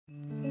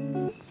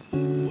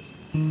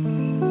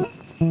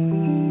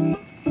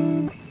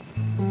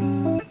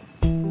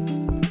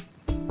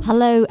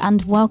Hello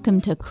and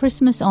welcome to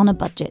Christmas on a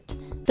Budget,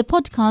 the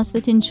podcast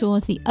that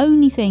ensures the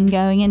only thing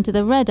going into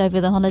the red over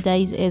the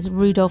holidays is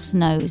Rudolph's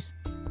nose.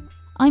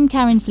 I'm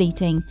Karen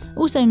Fleeting,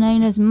 also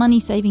known as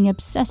money-saving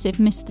obsessive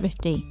Miss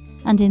Thrifty,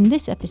 and in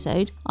this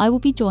episode I will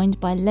be joined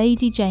by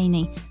Lady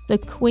Janey, the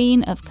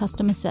Queen of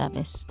Customer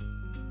Service.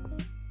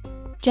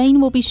 Jane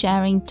will be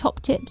sharing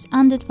top tips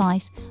and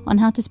advice on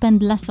how to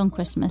spend less on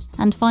Christmas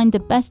and find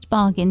the best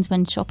bargains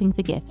when shopping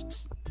for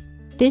gifts.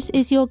 This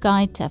is your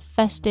guide to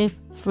festive,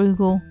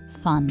 frugal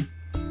fun.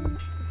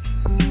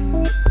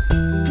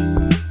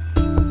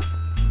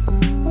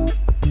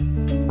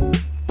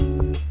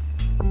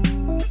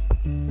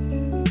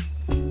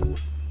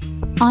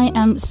 I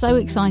am so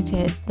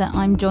excited that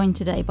I'm joined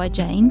today by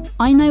Jane.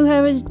 I know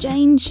her as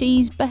Jane.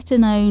 She's better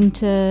known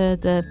to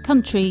the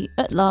country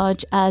at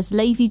large as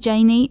Lady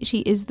Janey.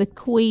 She is the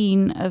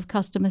queen of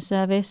customer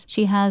service.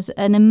 She has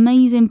an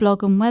amazing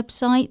blog and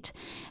website.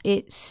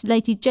 It's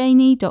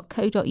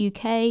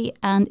ladyjaney.co.uk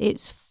and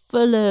it's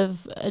full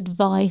of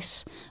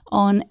advice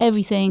on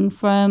everything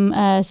from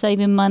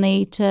saving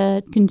money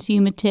to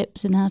consumer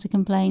tips and how to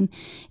complain.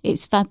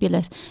 It's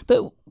fabulous.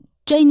 But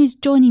Jane is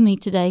joining me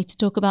today to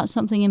talk about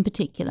something in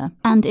particular,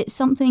 and it's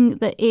something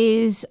that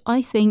is,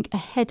 I think, a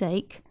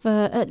headache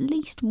for at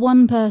least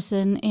one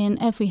person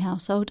in every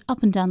household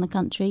up and down the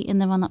country in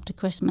the run-up to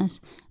Christmas,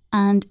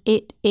 and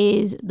it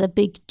is the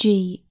big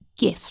G,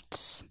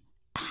 gifts.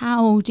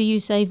 How do you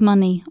save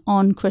money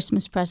on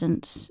Christmas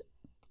presents?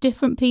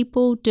 Different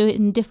people do it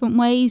in different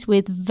ways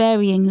with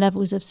varying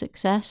levels of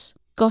success.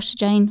 Gosh,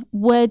 Jane,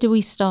 where do we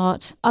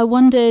start? I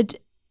wondered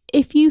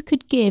if you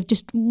could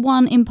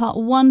impart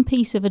one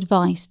piece of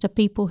advice to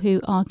people who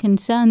are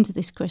concerned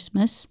this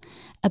Christmas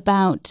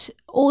about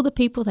all the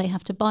people they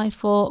have to buy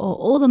for, or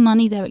all the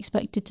money they're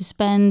expected to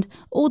spend,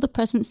 all the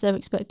presents they're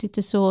expected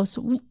to source,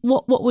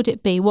 what would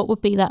it be? What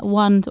would be that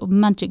one sort of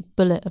magic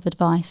bullet of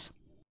advice?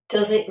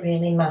 Does it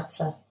really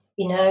matter?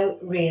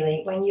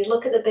 Really, when you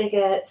look at the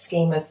bigger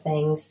scheme of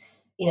things,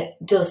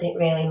 does it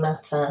really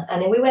matter?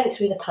 And then we went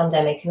through the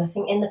pandemic, and I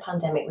think in the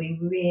pandemic we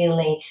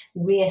really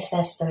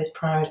reassessed those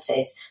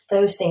priorities,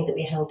 those things that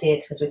we held dear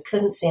to us. We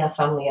couldn't see our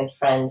family and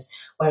friends,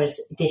 whereas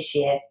this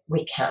year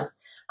we can.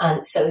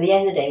 And so at the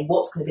end of the day,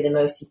 what's going to be the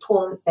most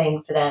important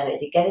thing for them?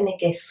 Is it getting a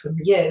gift from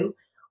you,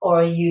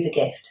 or are you the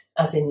gift,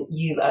 as in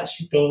you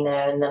actually being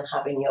there and them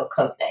having your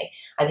company?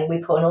 I think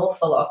we put an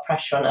awful lot of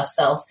pressure on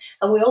ourselves,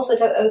 and we also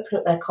don't open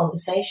up their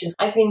conversations.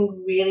 I've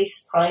been really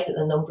surprised at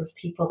the number of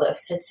people that have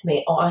said to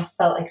me, I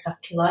felt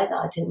exactly like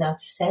that. I didn't know how to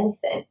say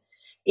anything.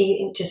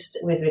 Even just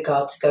with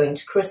regard to going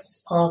to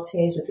Christmas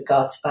parties, with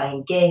regard to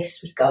buying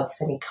gifts, with regard to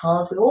sending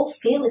cards, we all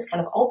feel this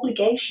kind of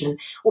obligation.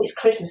 It's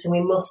Christmas and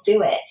we must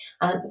do it.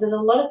 And there's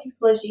a lot of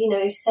people, as you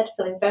know, who said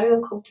feeling very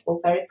uncomfortable,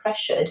 very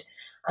pressured.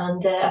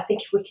 And I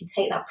think if we can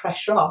take that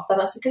pressure off, then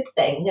that's a good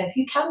thing. If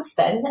you can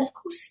spend, then of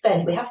course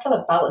spend. We have to have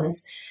a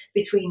balance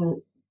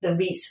between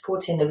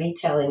supporting the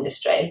retail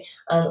industry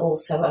and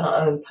also our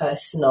own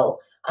personal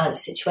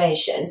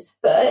situations.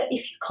 But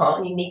if you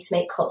can't, you need to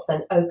make cuts,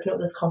 then open up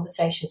those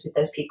conversations with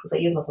those people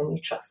that you love and you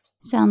trust.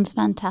 Sounds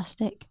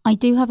fantastic. I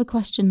do have a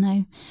question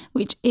though,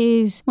 which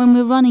is, when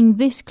we're running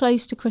this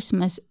close to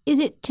Christmas, is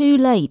it too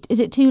late? Is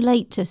it too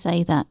late to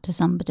say that to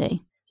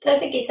somebody? I don't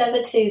think it's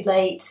ever too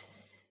late,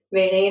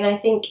 really, and I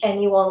think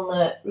anyone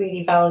that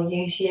really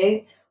values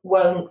you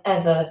won't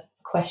ever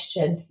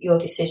question your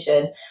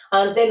decision.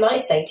 They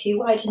might say to you,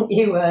 why didn't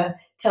you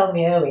tell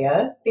me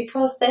earlier?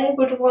 Because they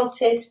would have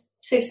wanted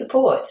to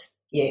support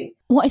you.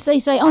 What if they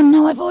say, oh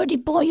no, I've already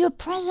bought you a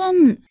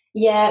present?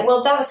 Yeah,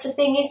 well, that's the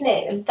thing, isn't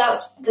it? And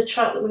that's the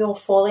trap that we all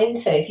fall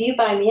into. If you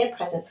buy me a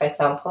present, for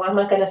example, I'm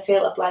not going to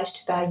feel obliged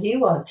to buy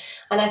you one.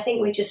 And I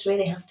think we just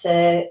really have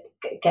to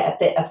get a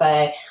bit of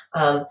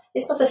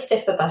it's not a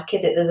stiffer back,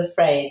 is it? There's a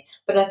phrase.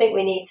 But I think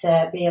we need to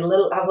have a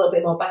little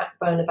bit more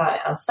backbone about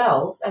it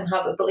ourselves and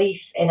have a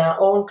belief in our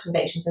own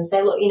convictions and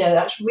say, look,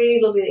 that's really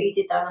lovely that you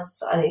did that.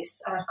 And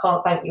I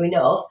can't thank you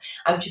enough.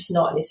 I'm just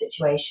not in a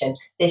situation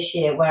this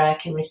year where I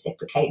can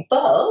reciprocate.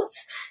 But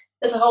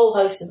there's a whole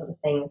host of other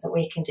things that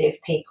we can do for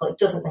people. It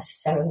doesn't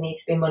necessarily need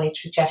to be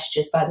monetary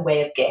gestures by the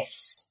way of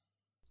gifts.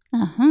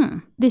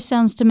 This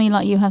sounds to me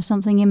like you have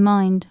something in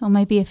mind, or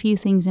maybe a few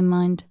things in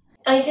mind.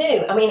 I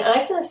do.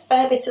 I've done a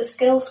fair bit of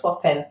skill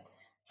swapping.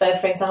 So,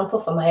 for example,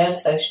 for my own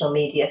social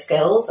media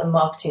skills and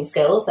marketing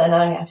skills, then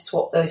I've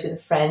swapped those with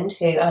a friend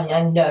who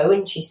I know,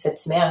 and she said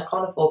to me, I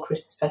can't afford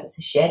Christmas presents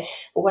this year,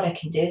 but what I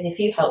can do is if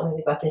you help me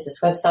with my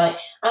business website,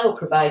 I will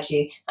provide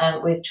you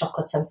with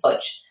chocolate and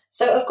fudge.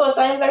 So, of course,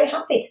 I am very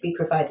happy to be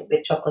provided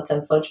with chocolate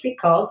and fudge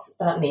because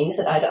that means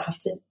that I don't have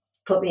to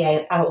put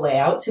the outlay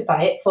out to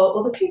buy it for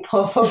other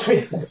people for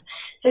Christmas.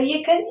 So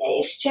you can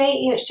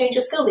exchange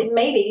your skills.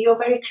 Maybe you're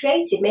very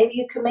creative. Maybe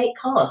you can make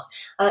cards.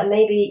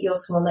 Maybe you're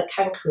someone that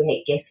can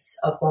create gifts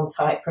of one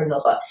type or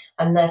another,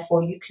 and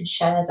therefore you can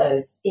share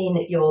those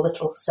in your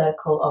little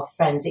circle of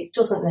friends. It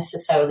doesn't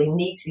necessarily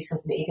need to be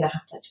something that you're going to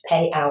have to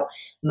pay out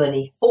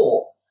money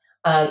for.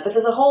 But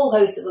there's a whole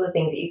host of other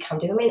things that you can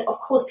do. I mean, of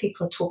course,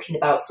 people are talking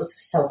about sort of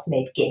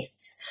self-made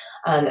gifts,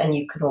 and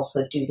you can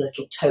also do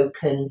little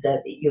tokens.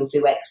 You'll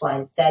do X, Y,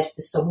 and Z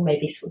for someone,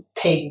 maybe sort of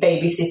paid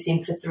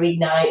babysitting for 3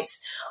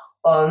 nights,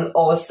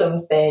 or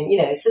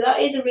something, So that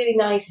is a really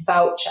nice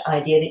voucher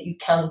idea that you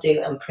can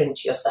do and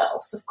print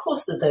yourself. So of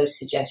course, there are those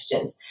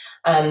suggestions,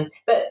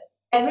 but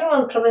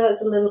everyone probably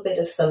has a little bit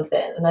of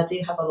something, and I do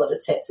have a lot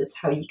of tips as to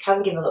how you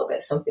can give a little bit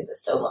of something but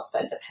still not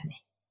spend a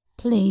penny.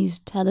 Please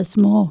tell us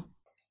more.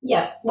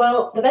 Yeah,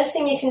 well, the best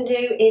thing you can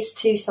do is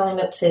to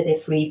sign up to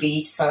the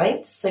freebies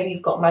sites. So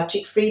you've got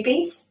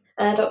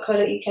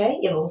magicfreebies.co.uk.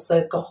 You've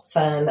also got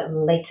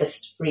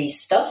latest free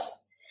stuff.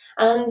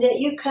 And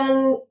you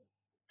can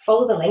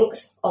follow the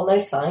links on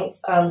those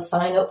sites and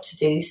sign up to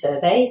do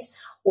surveys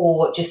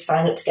or just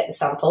sign up to get the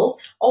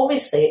samples.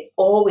 Obviously,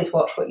 always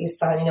watch what you're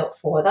signing up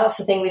for. That's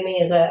the thing with me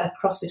as a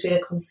cross between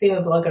a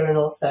consumer blogger and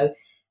also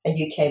a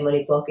UK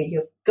money blogger.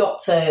 You've got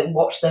to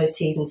watch those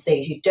T's and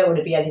C's. You don't want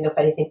to be ending up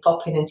anything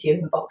popping into your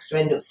inbox or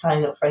end up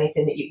signing up for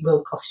anything that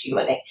will cost you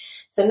money.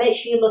 So make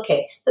sure you look at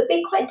it, but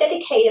be quite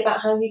dedicated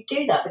about how you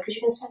do that, because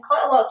you can spend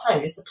quite a lot of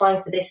time just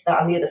applying for this, that,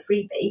 and the other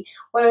freebie.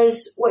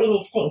 Whereas what you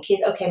need to think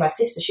is, okay, my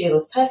sister, she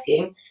loves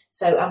perfume,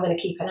 so I'm going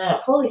to keep an eye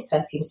out for all these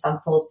perfume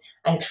samples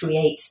and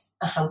create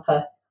a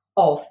hamper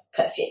of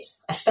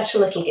perfumes, a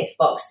special little gift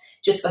box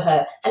just for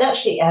her. And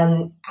actually,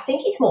 I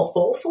think it's more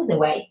thoughtful in a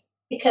way,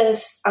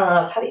 because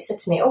I've had it said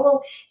to me, oh,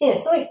 well,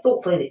 it's not very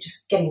thoughtful, is it,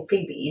 just getting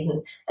freebies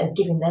and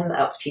giving them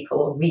out to people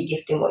or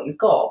re-gifting what you've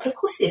got? But of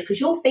course it is,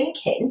 because you're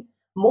thinking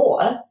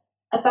more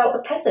about the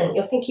present.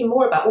 You're thinking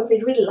more about, oh,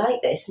 they'd really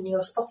like this, and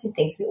you're spotting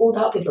things, oh,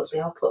 that'll be lovely,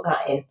 I'll put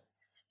that in.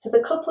 So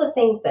the couple of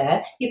things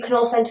there. You can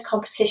also enter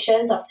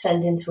competitions. I've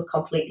turned into a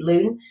complete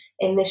loon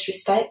in this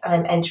respect.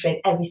 I'm entering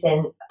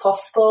everything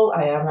possible.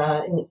 I am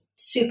a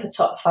super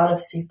top fan of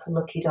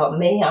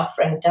superlucky.me, our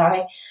friend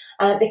Di,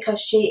 because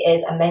she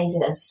is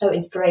amazing and so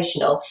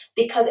inspirational,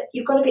 because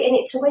you've got to be in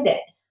it to win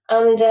it.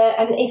 And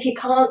if you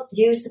can't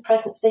use the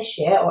presents this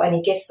year or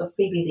any gifts or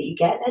freebies that you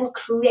get, then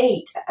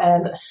create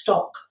a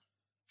stock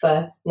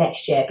for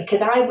next year,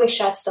 because I wish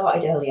I'd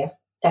started earlier,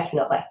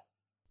 definitely.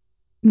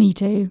 Me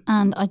too.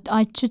 And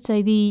I should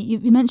say,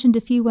 you mentioned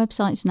a few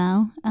websites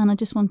now, and I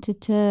just wanted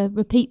to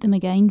repeat them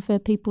again for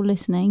people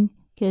listening,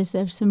 because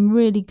there's some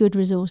really good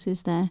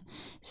resources there.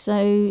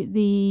 So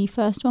the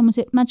first one, was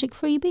it Magic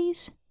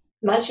Freebies?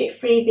 Magic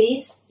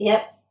Freebies,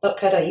 yep.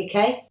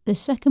 .co.uk. The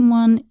second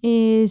one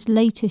is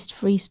Latest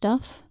Free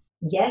Stuff.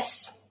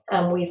 Yes,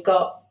 and we've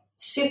got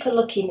Super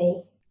Lucky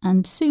Me.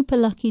 And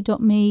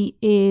superlucky.me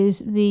is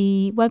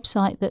the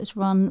website that's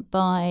run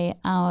by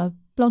our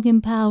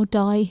blogging pal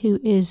Di, who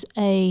is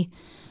a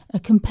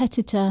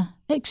competitor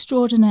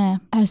extraordinaire.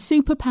 Her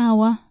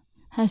superpower,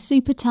 her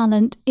super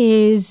talent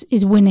is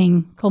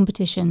winning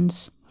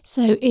competitions.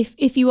 So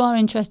if you are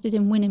interested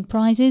in winning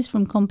prizes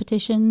from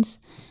competitions,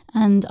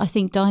 and I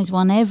think Di's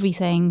won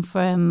everything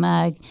from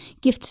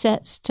gift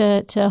sets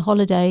to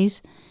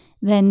holidays,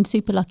 then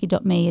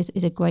superlucky.me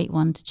is a great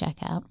one to check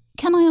out.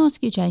 Can I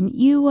ask you, Jane,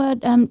 you were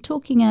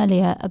talking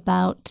earlier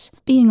about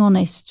being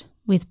honest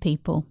with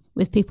people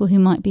who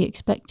might be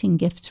expecting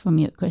gifts from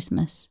you at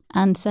Christmas,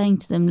 and saying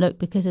to them, look,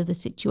 because of the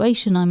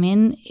situation I'm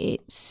in,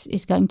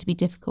 it's going to be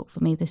difficult for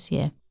me this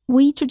year.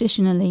 We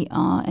traditionally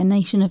are a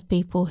nation of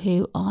people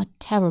who are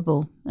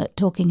terrible at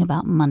talking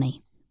about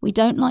money. We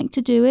don't like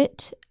to do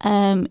it.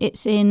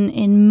 It's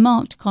in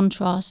marked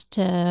contrast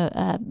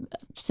to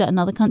certain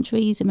other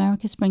countries.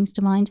 America springs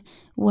to mind,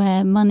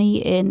 where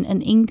money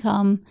and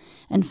income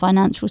and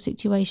financial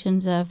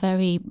situations are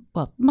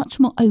much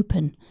more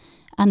open,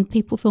 and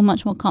people feel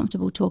much more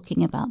comfortable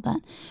talking about that.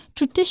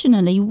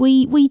 Traditionally,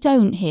 we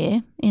don't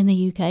here in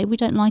the UK. We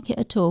don't like it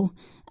at all.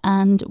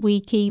 And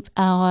we keep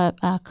our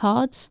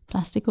cards,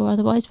 plastic or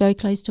otherwise, very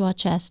close to our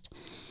chest.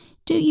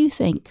 Do you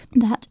think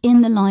that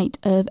in the light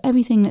of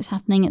everything that's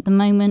happening at the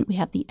moment, we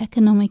have the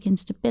economic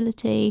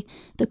instability,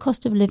 the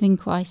cost of living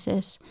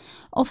crisis,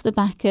 off the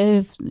back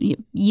of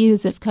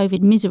years of COVID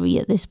misery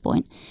at this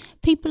point,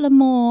 people are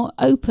more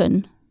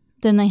open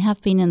than they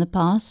have been in the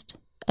past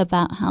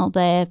about how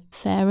they're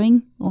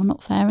faring or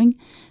not faring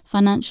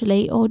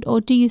financially,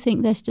 or do you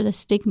think there's still a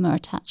stigma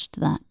attached to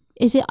that?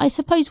 Is it, I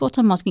suppose what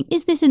I'm asking,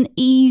 is this an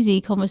easy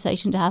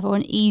conversation to have, or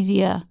an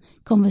easier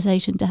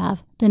conversation to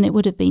have than it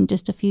would have been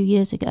just a few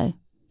years ago?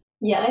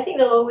 Yeah, I think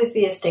there'll always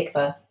be a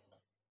stigma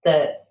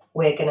that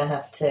we're going to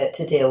have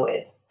to deal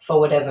with for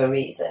whatever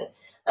reason.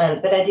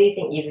 But I do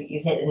think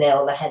you've hit the nail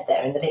on the head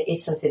there, and that it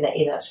is something that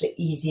is actually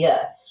easier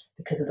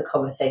because of the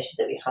conversations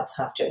that we've had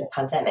to have during the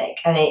pandemic.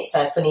 And it's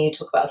funny you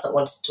talk about us not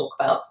wanting to talk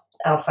about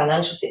our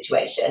financial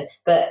situation,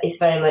 but it's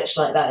very much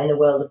like that in the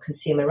world of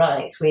consumer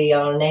rights. We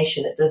are a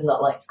nation that does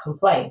not like to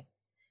complain.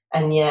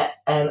 And yet,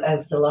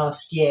 over the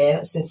last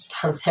year, since the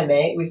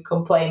pandemic, we've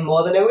complained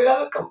more than we've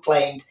ever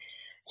complained.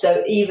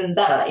 So even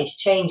that is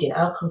changing.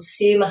 Our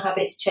consumer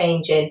habits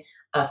changing,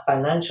 our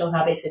financial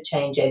habits are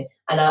changing,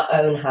 and our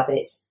own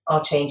habits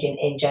are changing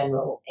in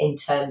general in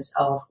terms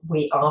of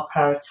we are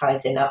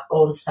prioritising our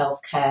own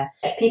self-care.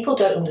 If people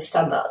don't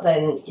understand that,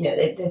 then,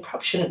 they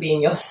perhaps shouldn't be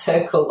in your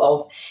circle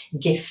of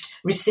gift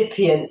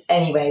recipients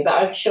anyway. But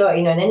I'm sure,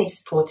 in any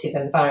supportive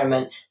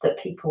environment that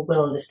people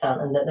will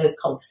understand, and that those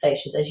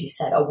conversations, as you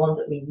said, are ones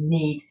that we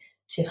need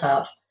to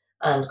have,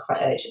 and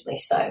quite urgently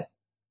so.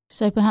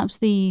 So perhaps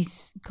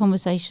these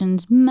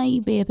conversations may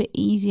be a bit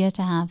easier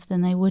to have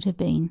than they would have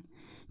been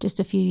just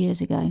a few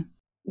years ago.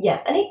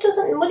 Yeah, and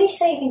money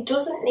saving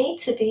doesn't need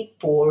to be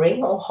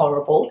boring or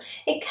horrible.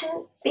 It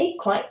can be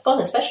quite fun,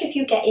 especially if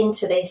you get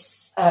into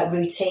this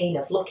routine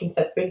of looking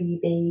for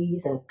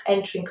freebies and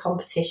entering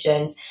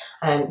competitions,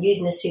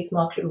 using the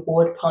supermarket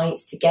reward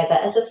points together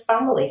as a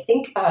family.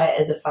 Think about it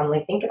as a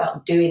family. Think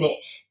about doing it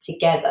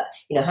together.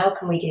 How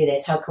can we do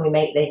this? How can we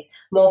make this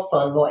more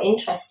fun, more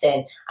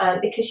interesting?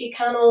 Because you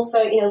can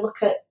also,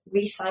 look at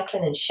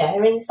recycling and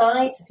sharing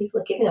sites, and people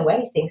are giving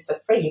away things for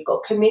free. You've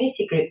got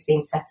community groups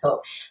being set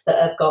up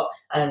that have got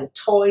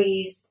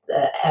toys,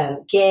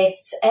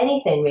 gifts,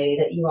 anything really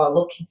that you are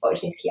looking for. You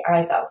just need to keep your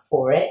eyes out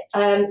for it.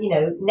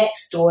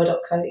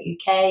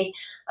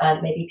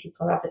 Nextdoor.co.uk, maybe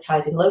people are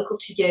advertising local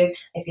to you.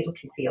 If you're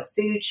looking for your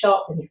food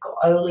shop, then you've got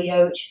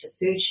Olio, which is a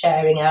food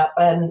sharing app,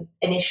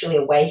 initially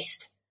a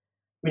waste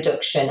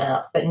reduction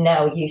app, but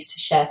now used to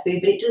share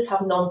food, but it does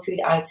have non-food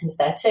items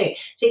there too.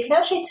 So it can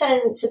actually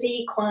turn to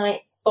be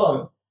quite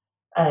fun,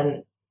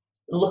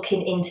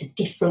 looking into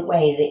different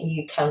ways that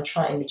you can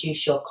try and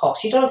reduce your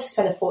costs. You don't have to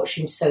spend a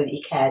fortune so that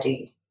you care, do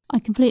you? I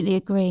completely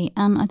agree.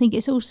 And I think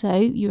it's also,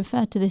 you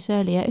referred to this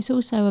earlier, it's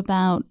also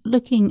about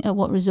looking at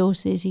what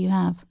resources you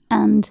have.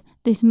 And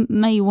this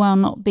may well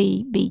not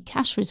be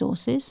cash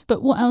resources,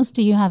 but what else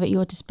do you have at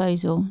your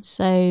disposal?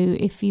 So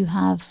if you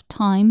have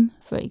time,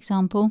 for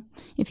example,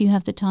 if you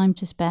have the time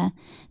to spare,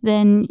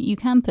 then you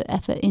can put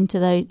effort into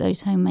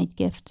those homemade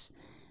gifts.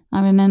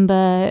 I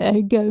remember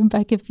going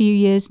back a few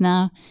years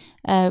now,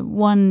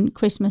 one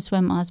Christmas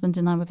when my husband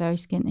and I were very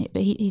skinny,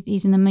 but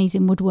he's an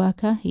amazing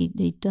woodworker.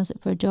 He does it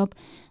for a job.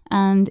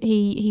 And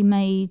he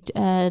made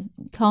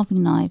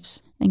carving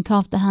knives and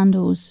carved the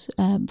handles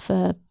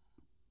for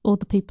all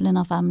the people in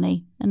our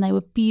family. And they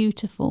were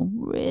beautiful,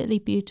 really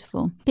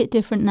beautiful. Bit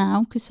different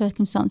now because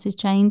circumstances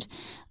change.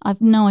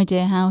 I've no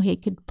idea how he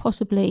could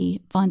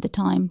possibly find the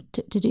time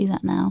to do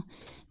that now.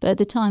 But at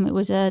the time, it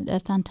was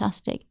a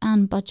fantastic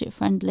and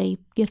budget-friendly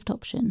gift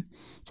option.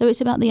 So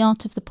it's about the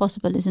art of the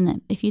possible, isn't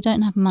it? If you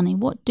don't have money,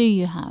 what do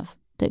you have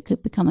that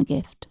could become a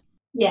gift?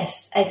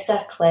 Yes,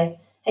 exactly.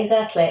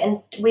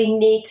 And we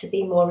need to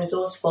be more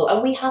resourceful.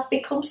 And we have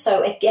become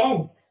so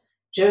again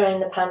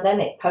during the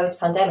pandemic,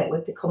 post-pandemic.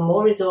 We've become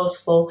more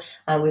resourceful,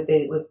 and we've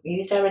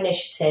used our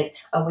initiative,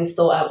 and we've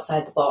thought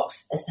outside the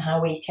box as to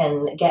how we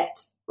can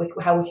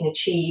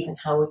achieve and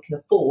how we can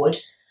afford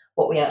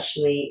what we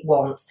actually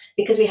want,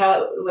 because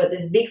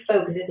there's a big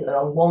focus, isn't there,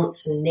 on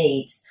wants and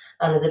needs,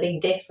 and there's a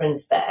big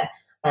difference there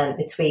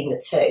between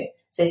the two.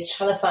 So it's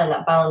trying to find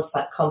that balance,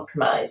 that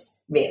compromise,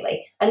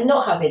 really, and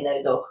not having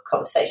those awkward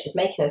conversations,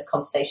 making those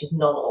conversations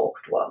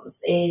non-awkward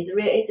ones is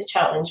a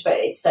challenge, but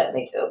it's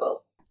certainly doable.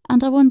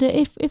 And I wonder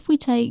if we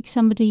take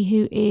somebody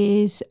who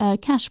is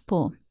cash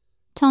poor,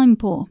 time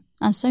poor,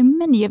 as so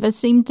many of us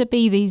seem to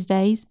be these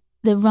days.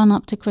 The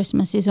run-up to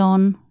Christmas is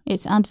on.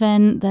 It's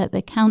Advent,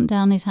 the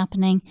countdown is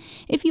happening.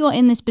 If you are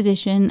in this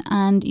position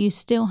and you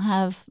still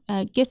have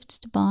gifts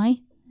to buy,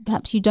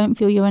 perhaps you don't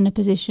feel you're in a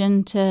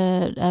position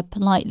to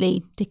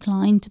politely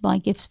decline to buy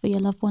gifts for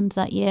your loved ones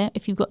that year.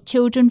 If you've got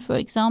children, for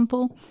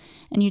example,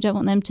 and you don't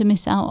want them to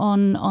miss out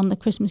on the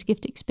Christmas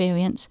gift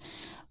experience,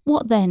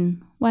 what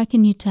then? Where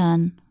can you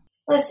turn?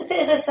 Well, it's a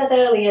bit, as I said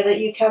earlier, that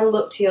you can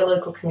look to your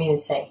local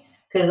community,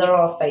 because there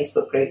are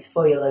Facebook groups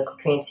for your local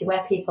community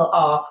where people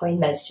are putting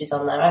messages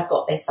on there. I've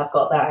got this, I've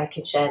got that, I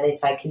can share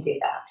this, I can do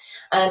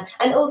that.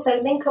 And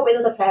also link up with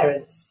other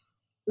parents.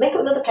 Link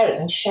up with other parents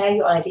and share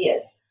your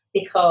ideas,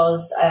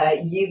 because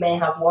you may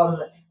have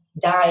one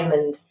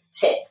diamond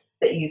tip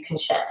that you can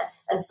share,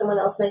 and someone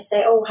else may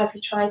say, oh, have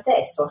you tried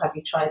this or have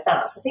you tried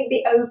that? So I think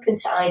be open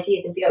to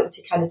ideas and be open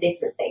to kind of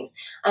different things.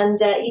 And,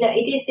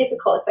 it is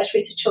difficult,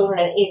 especially to children,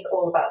 and it is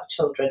all about the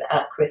children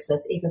at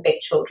Christmas, even big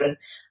children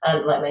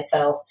like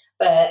myself.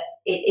 But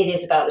it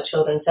is about the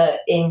children. So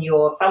in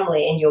your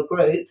family, in your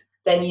group,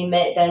 then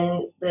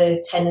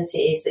the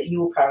tendency is that you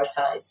will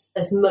prioritise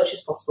as much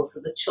as possible so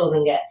the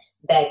children get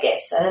their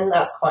gifts, and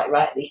that's quite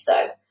rightly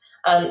so.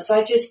 So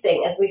I just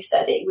think, as we've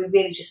said, we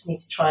really just need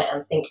to try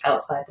and think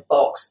outside the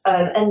box,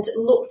 and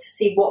look to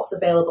see what's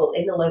available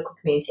in the local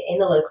community, in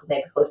the local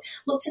neighbourhood.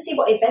 Look to see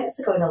what events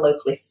are going on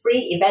locally,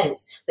 free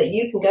events that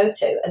you can go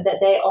to, and that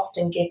they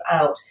often give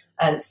out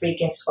free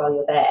gifts while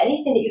you're there.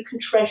 Anything that you can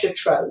treasure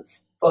trove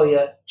for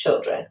your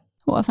children.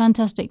 What a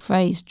fantastic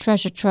phrase,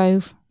 treasure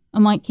trove. I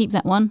might keep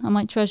that one. I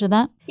might treasure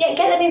that. Yeah,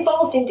 get them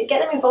involved in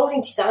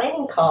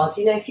designing cards.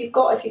 If you've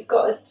got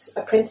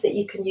a printer that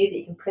you can use, that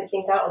you can print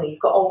things out on, or you've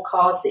got old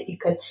cards that you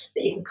can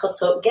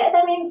cut up, get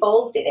them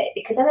involved in it,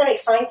 because then they're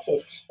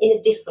excited in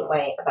a different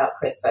way about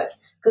Christmas.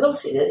 Because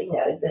obviously,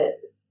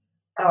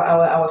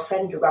 our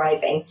friend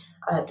arriving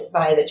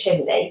via the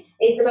chimney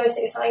is the most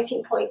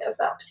exciting point of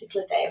that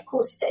particular day. Of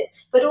course it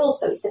is, but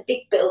also it's the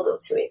big build up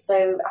to it.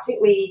 So I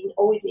think we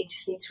always need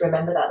to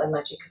remember that, the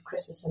magic of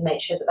Christmas, and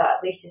make sure that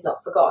at least is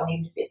not forgotten,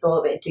 even if it's all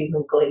a bit of doom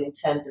and gloom in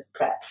terms of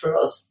prep for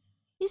us.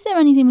 Is there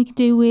anything we could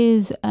do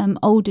with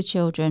older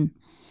children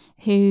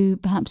who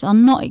perhaps are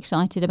not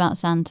excited about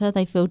Santa?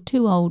 They feel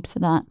too old for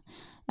that,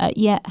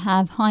 yet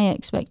have high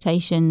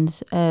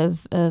expectations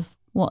of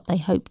what they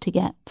hope to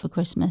get for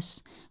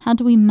Christmas. How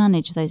do we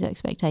manage those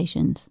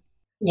expectations?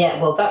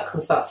 Yeah, well, that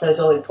comes back to those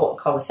all-important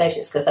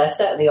conversations, because they're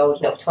certainly old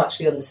enough to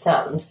actually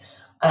understand,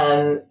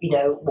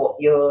 what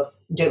you're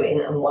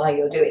doing and why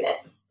you're doing it.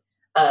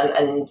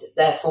 And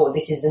therefore,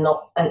 this is an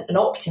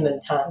optimum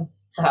time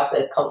to have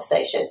those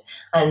conversations.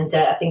 And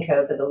I think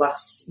over the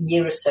last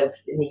year or so,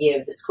 in the year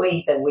of the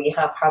squeeze, then we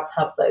have had to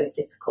have those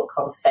difficult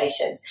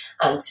conversations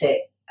and to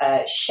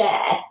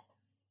share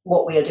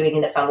what we are doing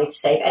in the family to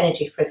save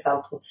energy, for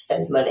example, to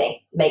send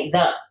money, make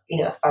that,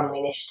 a family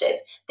initiative.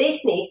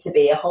 This needs to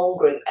be a whole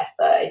group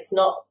effort. It's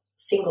not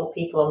single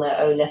people on their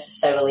own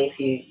necessarily.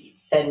 We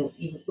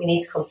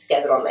need to come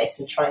together on this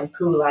and try and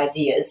pool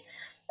ideas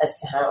as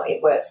to how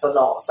it works or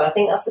not. So I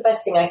think that's the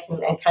best thing I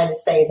can kind of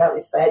say in that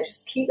respect.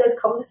 Just keep those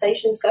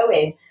conversations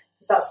going,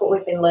 because that's what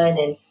we've been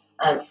learning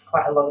for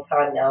quite a long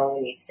time now, and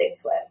we need to stick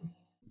to it.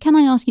 Can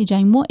I ask you,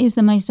 Jane, what is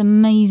the most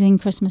amazing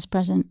Christmas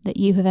present that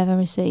you have ever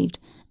received?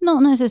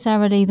 Not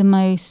necessarily the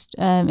most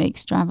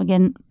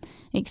extravagant,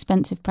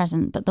 expensive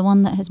present, but the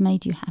one that has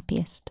made you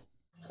happiest.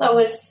 I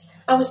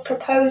was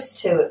proposed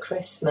to at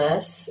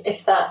Christmas,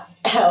 if that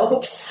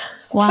helps.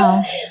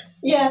 Wow.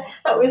 Yeah,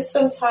 that was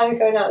some time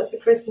ago now. It's a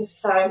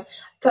Christmas time.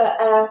 But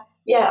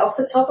off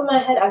the top of my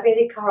head, I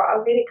really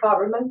can't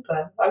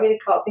remember. I really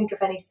can't think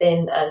of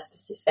anything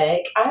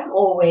specific. I'm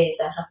always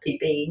a happy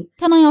bean.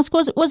 Can I ask,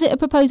 was it a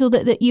proposal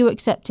that you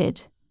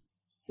accepted?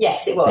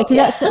 Yes, it was. Because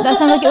yeah. that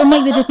sounds like it will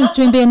make the difference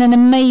between being an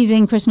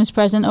amazing Christmas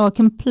present or a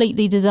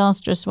completely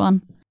disastrous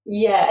one.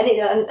 Yeah,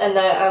 and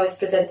I was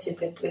presented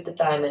with the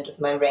diamond of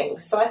my ring.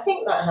 So I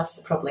think that has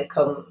to probably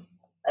come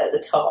at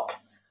the top.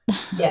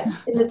 Yeah,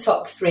 in the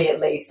top 3 at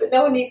least. But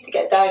no one needs to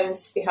get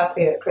diamonds to be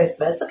happy at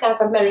Christmas. Look, I have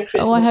a Merry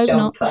Christmas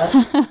jumper.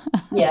 Not.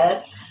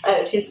 Yeah,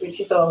 which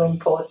is all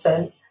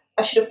important.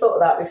 I should have thought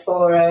of that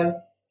before. I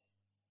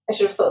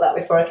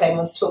came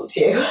on to talk to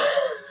you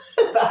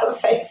about a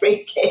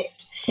favourite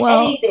gift.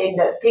 Well, anything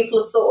that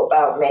people have thought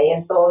about me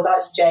and thought,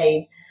 that's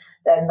Jane,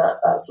 then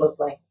that's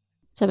lovely.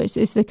 So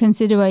it's the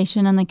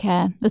consideration and the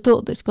care, the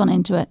thought that's gone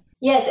into it.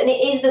 Yes, and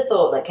it is the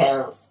thought that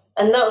counts.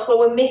 And that's what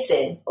we're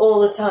missing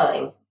all the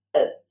time.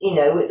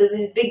 There's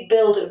this big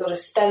build, we've got to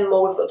spend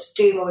more, we've got to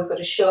do more, we've got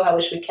to show how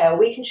much we care.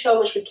 We can show how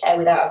much we care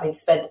without having to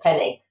spend a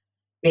penny,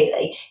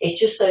 really. It's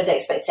just those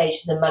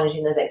expectations and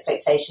managing those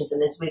expectations.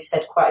 And as we've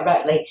said quite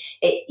rightly,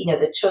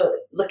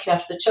 looking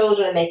after the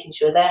children and making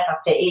sure they're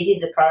happy, it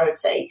is a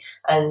priority.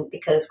 And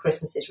because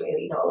Christmas is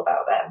really not all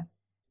about them.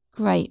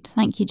 Great.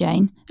 Thank you,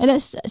 Jane.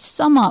 Let's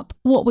sum up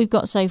what we've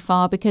got so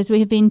far, because we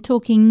have been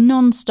talking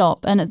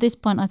non-stop. And at this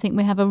point, I think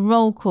we have a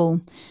roll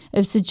call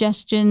of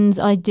suggestions,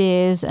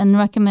 ideas and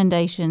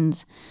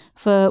recommendations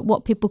for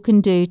what people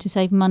can do to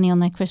save money on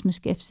their Christmas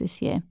gifts this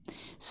year.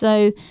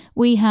 So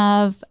we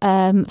have,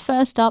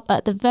 first up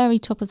at the very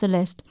top of the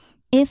list,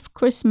 if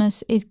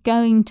Christmas is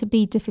going to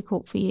be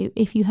difficult for you,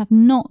 if you have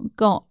not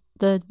got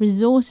the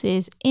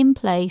resources in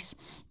place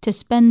to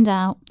spend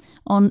out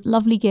on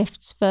lovely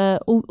gifts for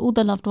all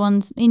the loved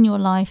ones in your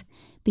life,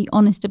 be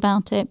honest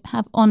about it,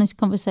 have honest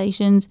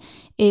conversations.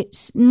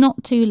 It's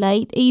not too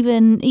late,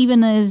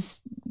 even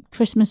as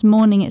Christmas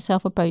morning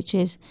itself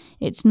approaches,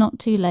 it's not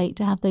too late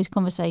to have those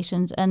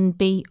conversations and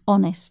be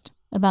honest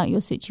about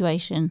your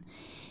situation.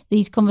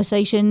 These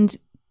conversations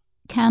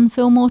can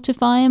feel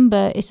mortifying,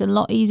 but it's a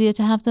lot easier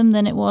to have them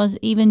than it was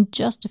even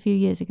just a few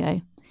years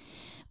ago.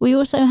 We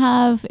also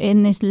have,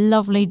 in this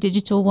lovely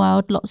digital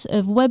world, lots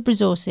of web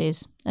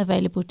resources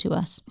available to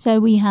us. So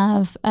we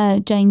have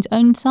Jane's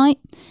own site,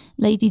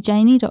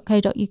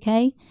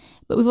 ladyjaney.co.uk,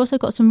 but we've also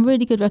got some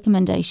really good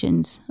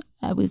recommendations.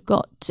 We've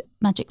got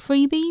magic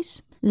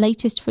freebies,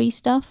 latest free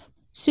stuff,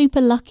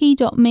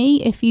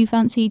 superlucky.me if you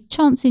fancy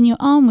chancing your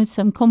arm with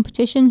some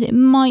competitions. It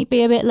might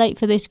be a bit late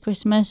for this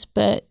Christmas,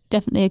 but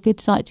definitely a good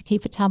site to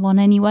keep a tab on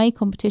anyway.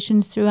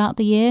 Competitions throughout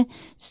the year.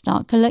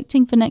 Start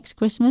collecting for next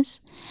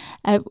Christmas.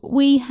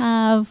 We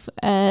have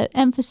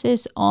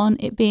emphasis on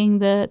it being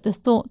the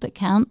thought that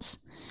counts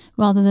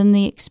rather than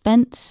the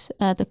expense,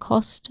 the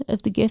cost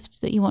of the gifts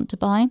that you want to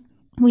buy.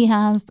 We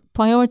have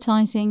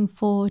prioritising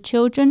for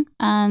children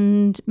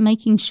and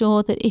making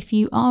sure that if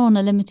you are on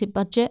a limited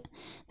budget,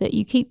 that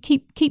you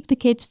keep the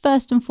kids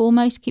first and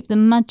foremost, keep the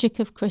magic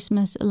of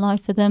Christmas alive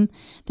for them.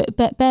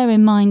 But bear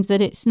in mind that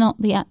it's not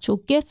the actual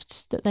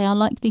gifts that they are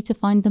likely to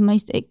find the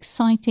most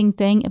exciting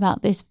thing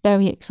about this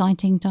very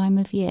exciting time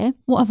of year.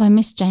 What have I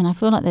missed, Jane? I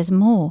feel like there's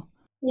more.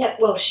 Yeah,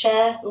 well,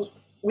 share,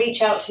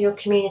 reach out to your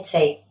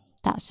community.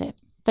 That's it.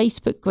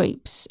 Facebook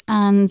groups,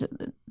 and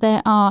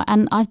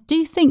I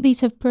do think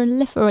these have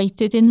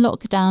proliferated in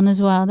lockdown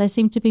as well. There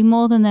seem to be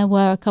more than there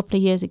were a couple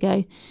of years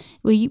ago.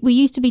 We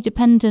used to be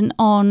dependent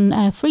on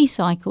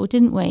FreeCycle,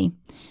 didn't we?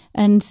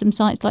 And some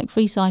sites like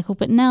FreeCycle,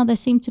 but now there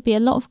seem to be a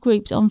lot of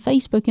groups on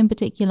Facebook in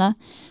particular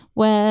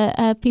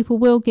where people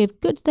will give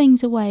good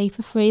things away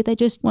for free. They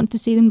just want to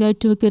see them go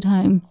to a good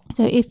home.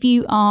 So if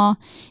you are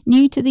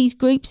new to these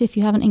groups, if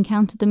you haven't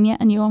encountered them yet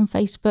and you're on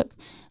Facebook,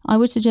 I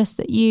would suggest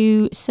that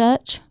you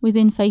search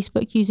within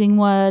Facebook using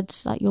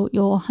words like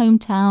your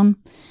hometown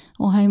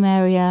or home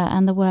area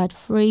and the word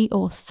free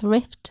or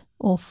thrift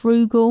or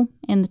frugal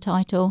in the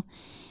title.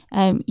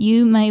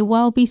 You may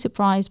well be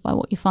surprised by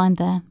what you find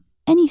there.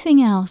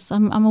 Anything else?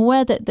 I'm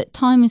aware that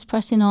time is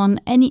pressing on.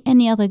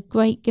 Any other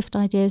great gift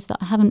ideas that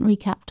I haven't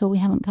recapped or we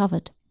haven't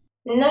covered?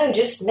 No,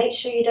 just make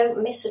sure you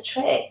don't miss a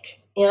trick.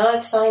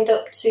 I've signed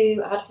up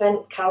to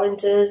advent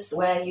calendars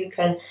where you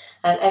can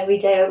every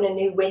day open a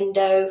new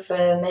window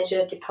for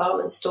major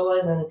department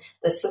stores, and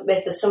if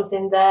there's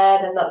something there,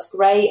 then that's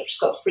great. I've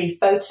just got free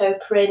photo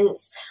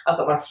prints. I've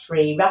got my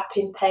free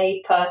wrapping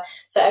paper.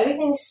 So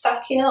everything's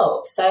stacking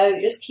up. So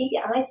just keep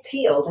your eyes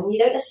peeled, and you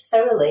don't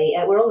necessarily,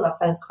 we're all on our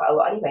phones quite a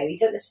lot anyway, but you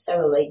don't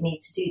necessarily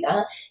need to do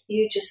that.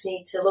 You just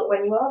need to look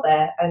when you are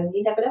there, and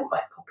you never know what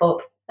might pop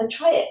up, and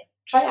try it.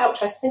 Try it out,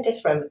 try something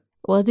different.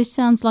 Well, this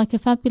sounds like a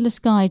fabulous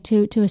guide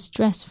to a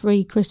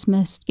stress-free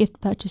Christmas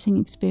gift purchasing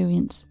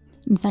experience.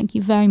 And thank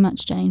you very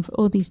much, Jane, for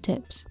all these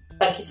tips.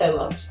 Thank you so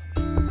much.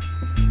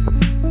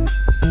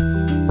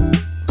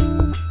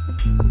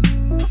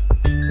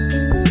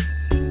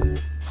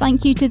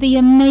 Thank you to the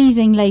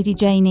amazing Lady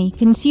Janey,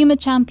 consumer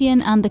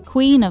champion and the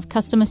queen of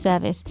customer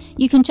service.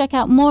 You can check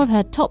out more of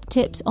her top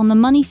tips on the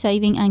money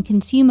saving and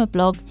consumer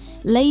blog,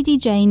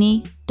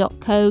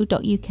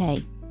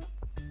 ladyjaney.co.uk.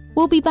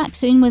 We'll be back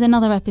soon with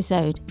another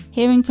episode,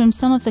 hearing from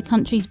some of the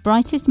country's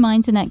brightest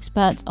minds and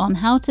experts on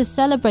how to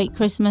celebrate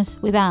Christmas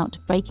without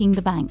breaking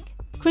the bank.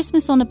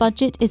 Christmas on a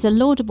Budget is a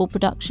laudable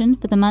production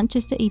for the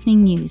Manchester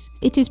Evening News.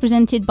 It is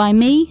presented by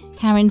me,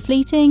 Karen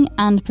Fleeting,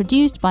 and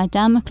produced by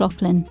Dan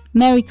McLaughlin.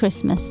 Merry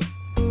Christmas.